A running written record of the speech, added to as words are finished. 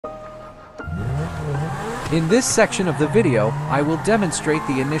In this section of the video, I will demonstrate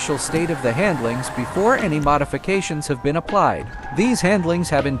the initial state of the handlings before any modifications have been applied. These handlings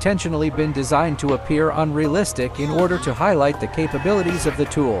have intentionally been designed to appear unrealistic in order to highlight the capabilities of the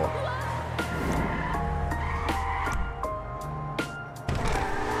tool.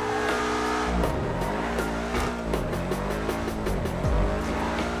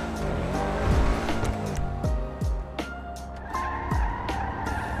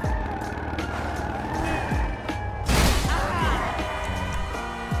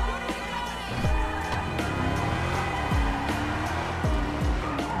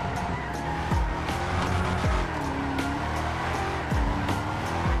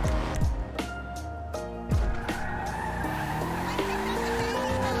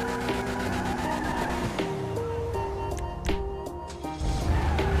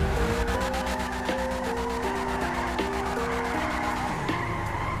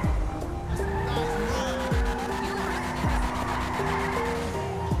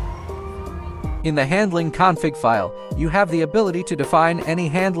 In the handling config file, you have the ability to define any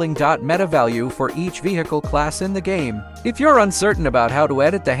handling.meta value for each vehicle class in the game. If you're uncertain about how to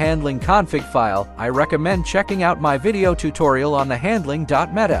edit the handling config file, I recommend checking out my video tutorial on the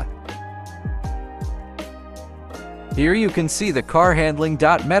handling.meta. Here you can see the car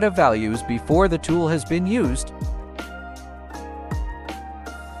handling.meta values before the tool has been used.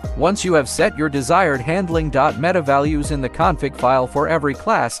 Once you have set your desired handling.meta values in the config file for every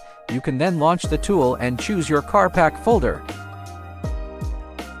class, you can then launch the tool and choose your car pack folder.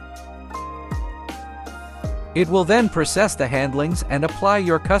 It will then process the handlings and apply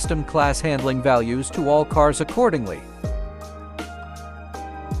your custom class handling values to all cars accordingly.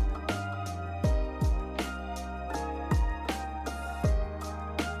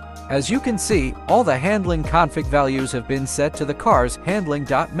 As you can see, all the handling config values have been set to the car's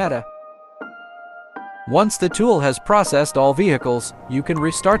handling.meta. Once the tool has processed all vehicles, you can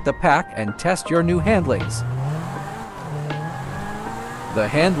restart the pack and test your new handlings. The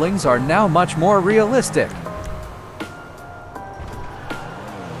handlings are now much more realistic.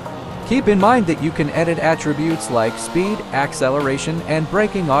 Keep in mind that you can edit attributes like speed, acceleration, and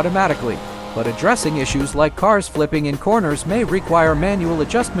braking automatically, but addressing issues like cars flipping in corners may require manual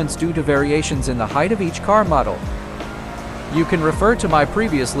adjustments due to variations in the height of each car model. You can refer to my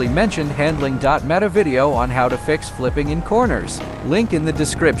previously mentioned handling.meta video on how to fix flipping in corners. Link in the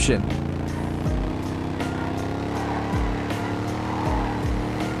description.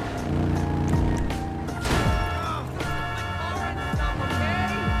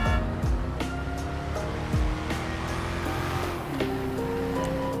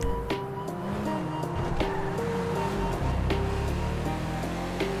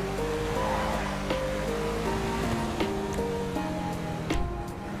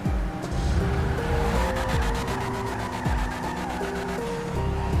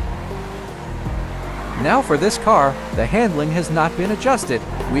 Now for this car, the handling has not been adjusted.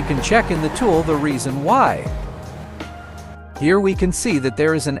 We can check in the tool the reason why. Here we can see that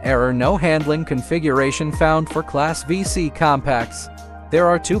there is an error no handling configuration found for Class VC compacts. There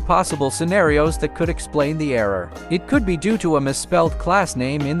are two possible scenarios that could explain the error. It could be due to a misspelled class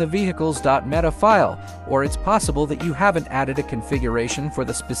name in the vehicles.meta file, or it's possible that you haven't added a configuration for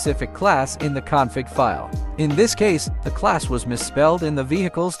the specific class in the config file. In this case, the class was misspelled in the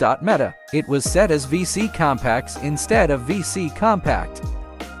vehicles.meta. It was set as VC compacts instead of VC compact.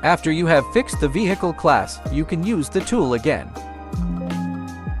 After you have fixed the vehicle class, you can use the tool again.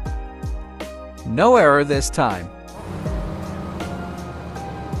 No error this time.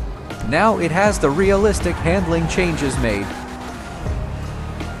 Now it has the realistic handling changes made.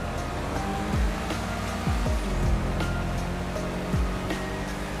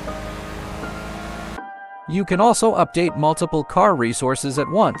 You can also update multiple car resources at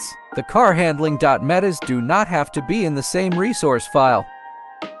once. The car handling.metas do not have to be in the same resource file.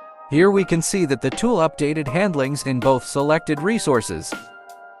 Here we can see that the tool updated handlings in both selected resources.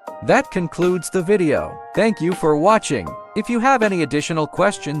 That concludes the video. Thank you for watching. If you have any additional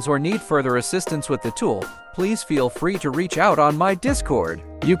questions or need further assistance with the tool, please feel free to reach out on my Discord.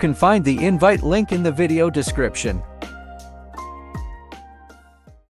 You can find the invite link in the video description.